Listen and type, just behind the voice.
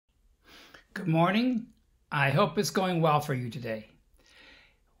Good morning. I hope it's going well for you today.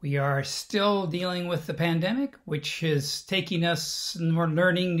 We are still dealing with the pandemic, which is taking us and we're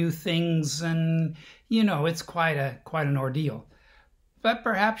learning new things, and it's quite an ordeal. But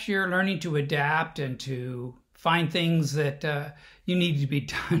perhaps you're learning to adapt and to find things that you need to be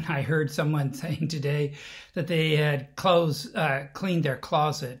done. I heard someone saying today that they had cleaned their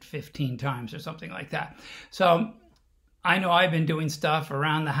closet 15 times or something like that. So I know I've been doing stuff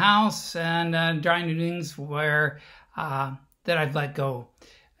around the house and trying to do things that I've let go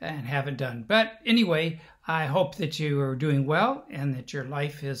and haven't done. But anyway, I hope that you are doing well and that your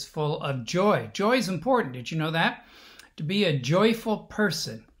life is full of joy. Joy is important. Did you know that? To be a joyful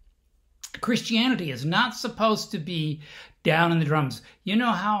person. Christianity is not supposed to be down in the drums. You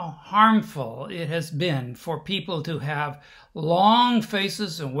know how harmful it has been for people to have long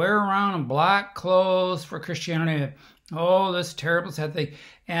faces and wear around black clothes for Christianity. Oh, this terrible sad thing.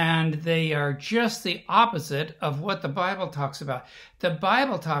 And they are just the opposite of what the Bible talks about. The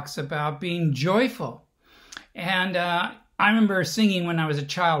Bible talks about being joyful. And I remember singing when I was a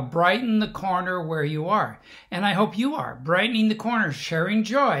child, brighten the corner where you are. And I hope you are brightening the corner, sharing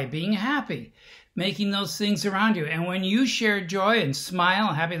joy, being happy, making those things around you. And when you share joy and smile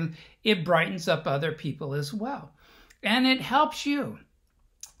and happiness, it brightens up other people as well. And it helps you.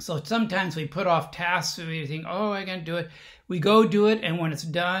 So sometimes we put off tasks and we think, oh, I can't do it. We go do it, and when it's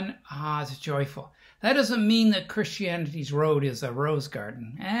done, it's joyful. That doesn't mean that Christianity's road is a rose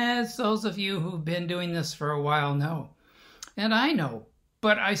garden, as those of you who've been doing this for a while know. And I know,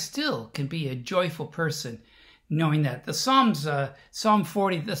 but I still can be a joyful person knowing that. The Psalms, Psalm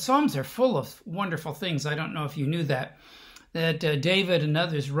 40, the Psalms are full of wonderful things. I don't know if you knew that David and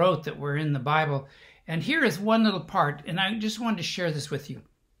others wrote that were in the Bible. And here is one little part, and I just wanted to share this with you.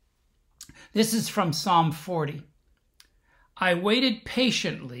 This is from Psalm 40. I waited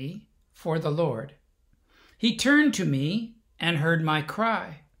patiently for the Lord. He turned to me and heard my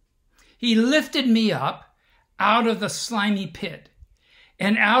cry. He lifted me up out of the slimy pit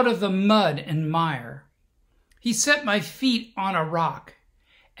and out of the mud and mire. He set my feet on a rock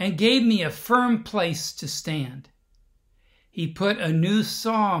and gave me a firm place to stand. He put a new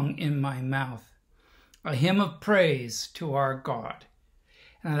song in my mouth, a hymn of praise to our God.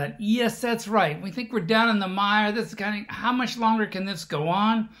 And I thought, yes, that's right. We think we're down in the mire. How much longer can this go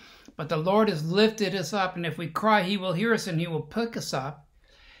on? But the Lord has lifted us up, and if we cry, He will hear us, and He will pick us up,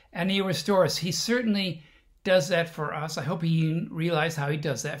 and He will restore us. He certainly does that for us. I hope you realize how He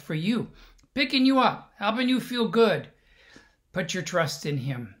does that for you. Picking you up, helping you feel good. Put your trust in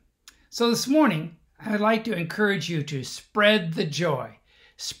Him. So this morning, I'd like to encourage you to spread the joy.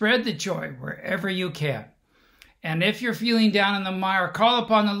 Spread the joy wherever you can. And if you're feeling down in the mire, call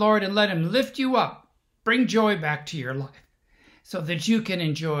upon the Lord and let Him lift you up. Bring joy back to your life so that you can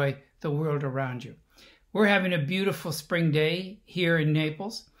enjoy the world around you. We're having a beautiful spring day here in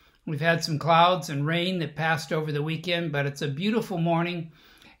Naples. We've had some clouds and rain that passed over the weekend, but it's a beautiful morning,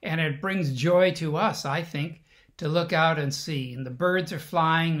 and it brings joy to us, I think, to look out and see. And the birds are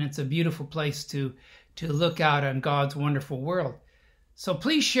flying, and it's a beautiful place to look out on God's wonderful world. So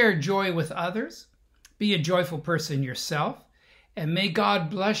please share joy with others. Be a joyful person yourself, and may God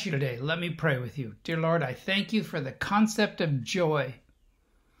bless you today. Let me pray with you. Dear Lord, I thank you for the concept of joy.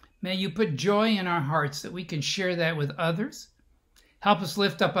 May you put joy in our hearts that we can share that with others. Help us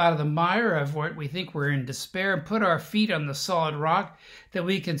lift up out of the mire of what we think we're in despair and put our feet on the solid rock that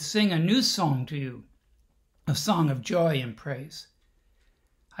we can sing a new song to you, a song of joy and praise.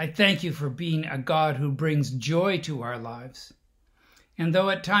 I thank you for being a God who brings joy to our lives. And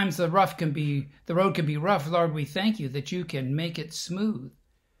though at times the road can be rough, Lord, we thank you that you can make it smooth.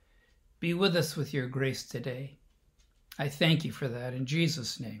 Be with us with your grace today. I thank you for that. In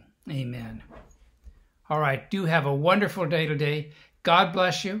Jesus' name, amen. All right, do have a wonderful day today. God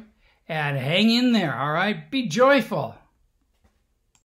bless you, and hang in there, all right? Be joyful.